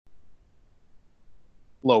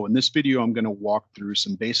Hello, in this video, I'm going to walk through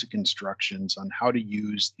some basic instructions on how to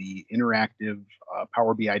use the interactive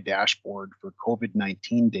Power BI dashboard for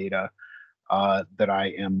COVID-19 data that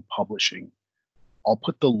I am publishing. I'll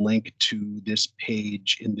put the link to this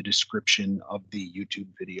page in the description of the YouTube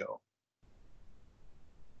video.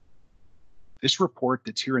 This report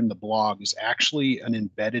that's here in the blog is actually an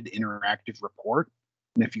embedded interactive report.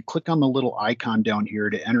 And if you click on the little icon down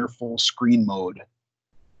here to enter full screen mode,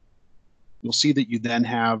 you'll see that you then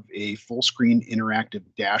have a full screen interactive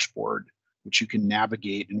dashboard, which you can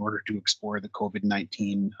navigate in order to explore the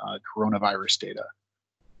COVID-19 coronavirus data.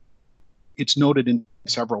 It's noted in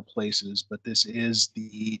several places, but this is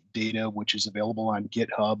the data which is available on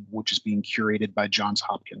GitHub, which is being curated by Johns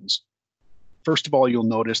Hopkins. First of all, you'll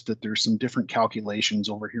notice that there's some different calculations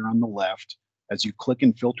over here on the left. As you click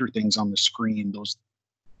and filter things on the screen,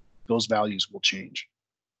 those values will change.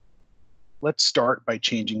 Let's start by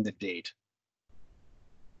changing the date.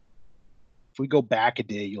 If we go back a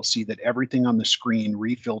day, you'll see that everything on the screen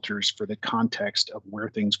refilters for the context of where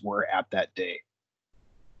things were at that day.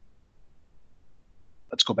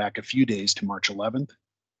 Let's go back a few days to March 11th.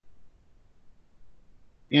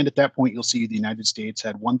 And at that point, you'll see the United States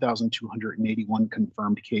had 1,281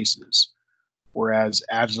 confirmed cases, whereas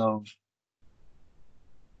as of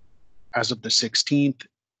the 16th,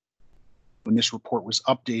 when this report was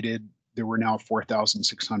updated, there were now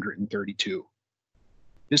 4,632.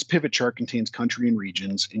 This pivot chart contains country and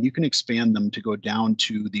regions, and you can expand them to go down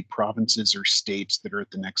to the provinces or states that are at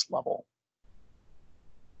the next level.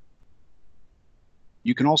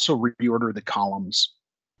 You can also reorder the columns.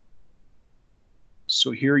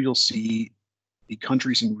 So here you'll see the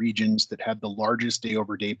countries and regions that had the largest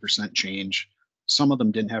day-over-day percent change. Some of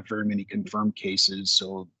them didn't have very many confirmed cases,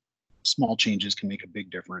 so small changes can make a big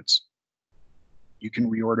difference. You can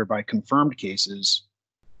reorder by confirmed cases.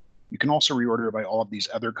 You can also reorder by all of these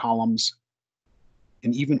other columns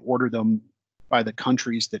and even order them by the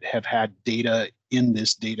countries that have had data in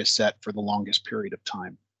this data set for the longest period of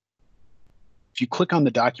time. If you click on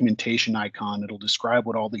the documentation icon, it'll describe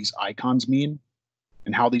what all these icons mean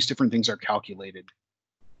and how these different things are calculated.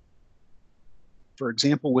 For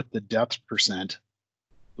example, with the death percent,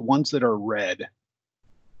 the ones that are red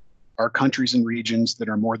are countries and regions that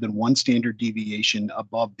are more than one standard deviation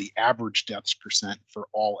above the average deaths percent for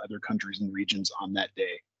all other countries and regions on that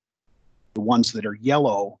day. The ones that are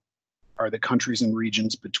yellow are the countries and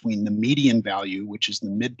regions between the median value, which is the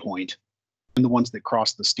midpoint, and the ones that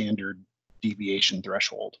cross the standard deviation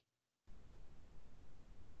threshold.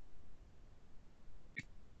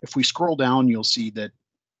 If we scroll down, you'll see that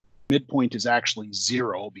midpoint is actually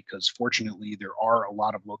 0 because fortunately there are a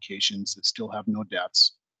lot of locations that still have no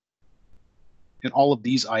deaths. And all of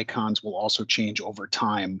these icons will also change over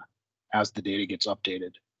time as the data gets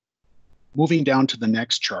updated. Moving down to the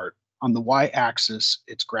next chart, on the y-axis,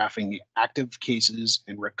 it's graphing active cases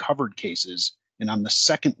and recovered cases. And on the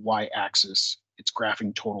second y-axis, it's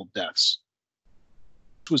graphing total deaths.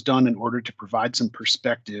 This was done in order to provide some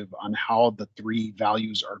perspective on how the three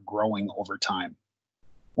values are growing over time.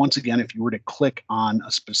 Once again, if you were to click on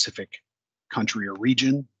a specific country or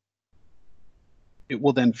region, it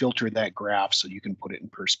will then filter that graph so you can put it in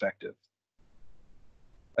perspective.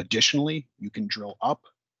 Additionally, you can drill up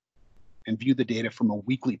and view the data from a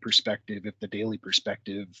weekly perspective if the daily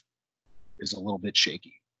perspective is a little bit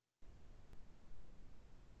shaky.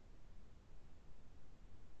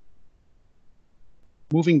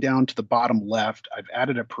 Moving down to the bottom left, I've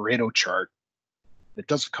added a Pareto chart that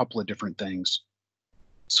does a couple of different things.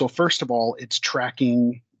 So first of all, it's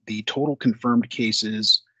tracking the total confirmed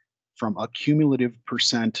cases from a cumulative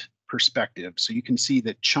percent perspective. So you can see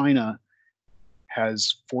that China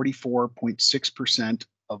has 44.6%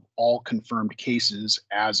 of all confirmed cases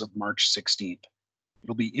as of March 16th.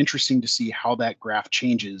 It'll be interesting to see how that graph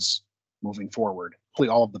changes moving forward. Hopefully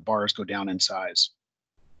all of the bars go down in size.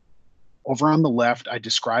 Over on the left, I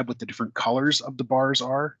describe what the different colors of the bars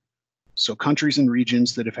are. So countries and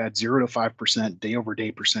regions that have had 0 to 5%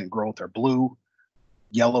 day-over-day percent growth are blue.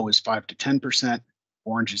 Yellow is 5 to 10%.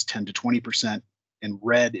 Orange is 10 to 20%, and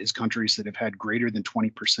red is countries that have had greater than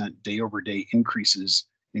 20% day-over-day increases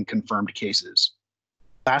in confirmed cases.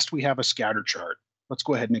 Last, we have a scatter chart. Let's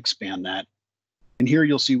go ahead and expand that. And here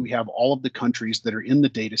you'll see we have all of the countries that are in the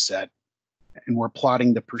data set, and we're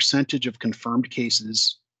plotting the percentage of confirmed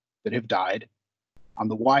cases that have died on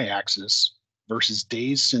the y-axis versus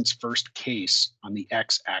days since first case on the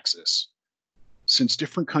x-axis. Since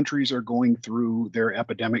different countries are going through their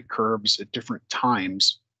epidemic curves at different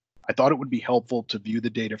times, I thought it would be helpful to view the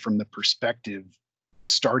data from the perspective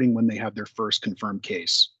starting when they had their first confirmed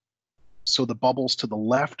case. So the bubbles to the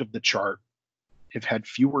left of the chart have had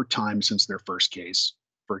fewer time since their first case.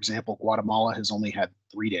 For example, Guatemala has only had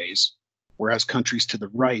 3 days, whereas countries to the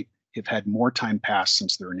right have had more time pass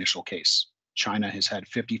since their initial case. China has had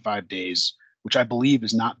 55 days, which I believe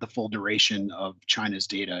is not the full duration of China's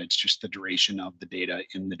data. It's just the duration of the data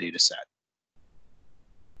in the data set.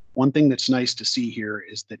 One thing that's nice to see here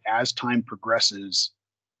is that as time progresses,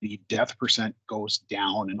 the death percent goes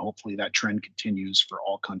down, and hopefully that trend continues for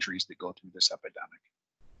all countries that go through this epidemic.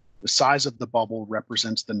 The size of the bubble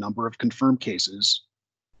represents the number of confirmed cases,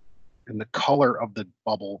 and the color of the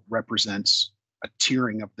bubble represents a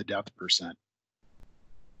tiering of the death percent.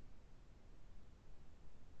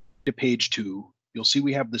 To page 2, you'll see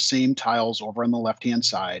we have the same tiles over on the left-hand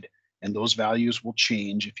side, and those values will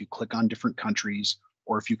change if you click on different countries,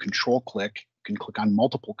 or if you control click, you can click on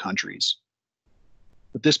multiple countries.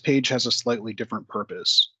 But this page has a slightly different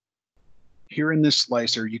purpose. Here in this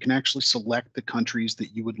slicer, you can actually select the countries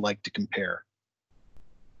that you would like to compare.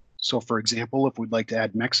 So for example, if we'd like to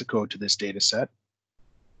add Mexico to this data set,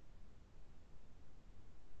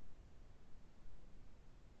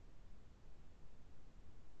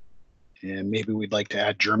 and maybe we'd like to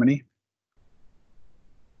add Germany.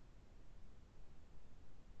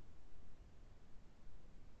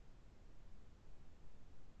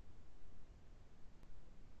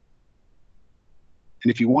 And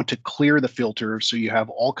if you want to clear the filter so you have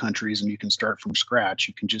all countries and you can start from scratch,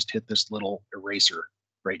 you can just hit this little eraser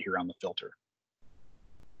right here on the filter.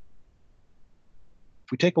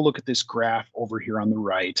 If we take a look at this graph over here on the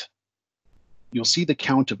right, you'll see the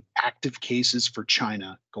count of active cases for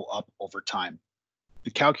China go up over time. The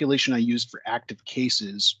calculation I used for active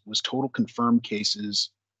cases was total confirmed cases,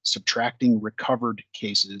 subtracting recovered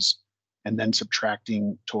cases, and then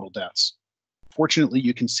subtracting total deaths. Fortunately,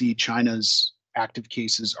 you can see China's active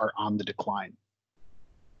cases are on the decline.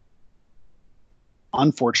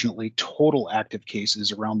 Unfortunately, total active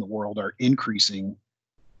cases around the world are increasing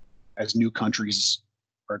as new countries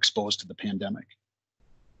are exposed to the pandemic.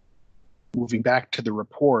 Moving back to the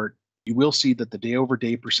report, you will see that the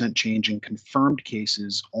day-over-day percent change in confirmed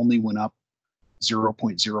cases only went up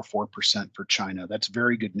 0.04% for China. That's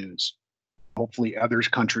very good news. Hopefully other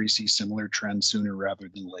countries see similar trends sooner rather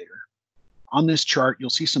than later. On this chart, you'll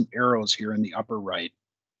see some arrows here in the upper right.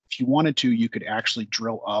 If you wanted to, you could actually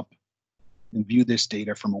drill up and view this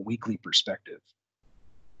data from a weekly perspective.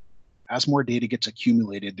 As more data gets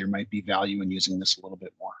accumulated, there might be value in using this a little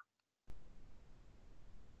bit more.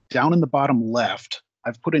 Down in the bottom left,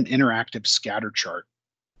 I've put an interactive scatter chart.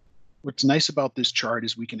 What's nice about this chart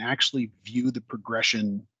is we can actually view the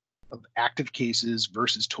progression of active cases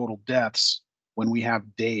versus total deaths when we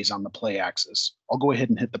have days on the play axis. I'll go ahead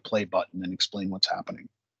and hit the play button and explain what's happening.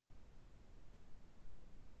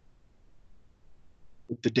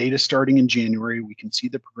 With the data starting in January, we can see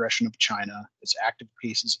the progression of China as active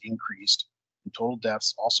cases increased and total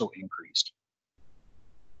deaths also increased.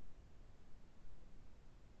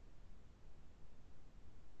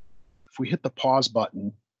 If we hit the pause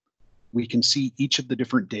button, we can see each of the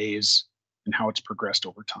different days and how it's progressed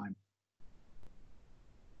over time.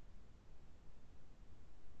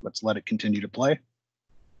 Let's let it continue to play.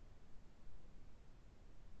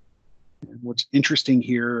 And what's interesting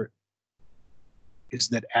here is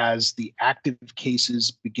that as the active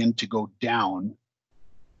cases begin to go down,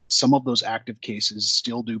 some of those active cases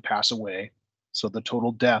still do pass away, so the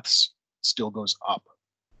total deaths still goes up.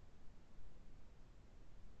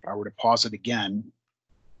 If I were to pause it again,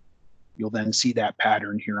 you'll then see that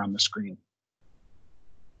pattern here on the screen.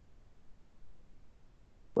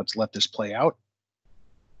 Let's let this play out.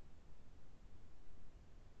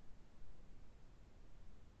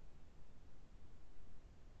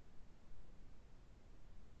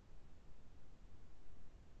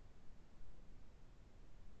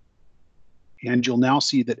 And you'll now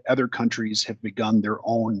see that other countries have begun their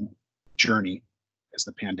own journey as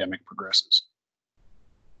the pandemic progresses.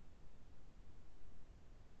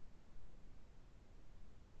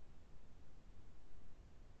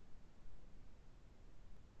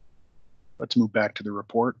 Let's move back to the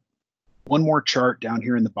report. One more chart down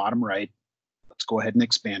here in the bottom right. Let's go ahead and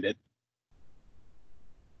expand it.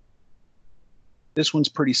 This one's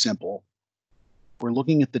pretty simple. We're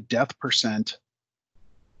looking at the death percent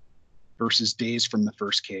versus days from the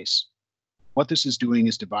first case. What this is doing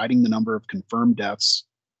is dividing the number of confirmed deaths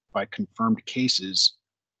by confirmed cases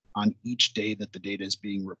on each day that the data is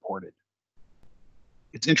being reported.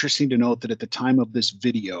 It's interesting to note that at the time of this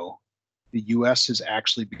video, the US has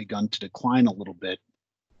actually begun to decline a little bit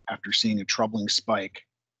after seeing a troubling spike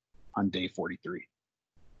on day 43.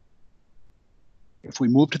 If we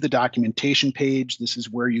move to the documentation page, this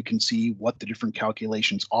is where you can see what the different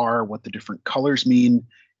calculations are, what the different colors mean,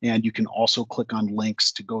 and you can also click on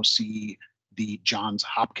links to go see the Johns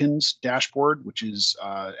Hopkins dashboard, which is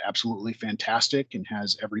absolutely fantastic and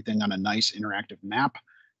has everything on a nice interactive map,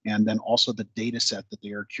 and then also the data set that they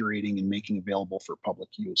are curating and making available for public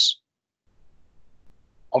use.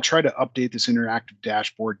 I'll try to update this interactive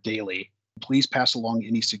dashboard daily. Please pass along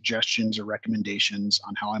any suggestions or recommendations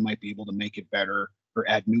on how I might be able to make it better or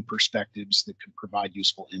add new perspectives that could provide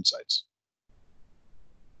useful insights.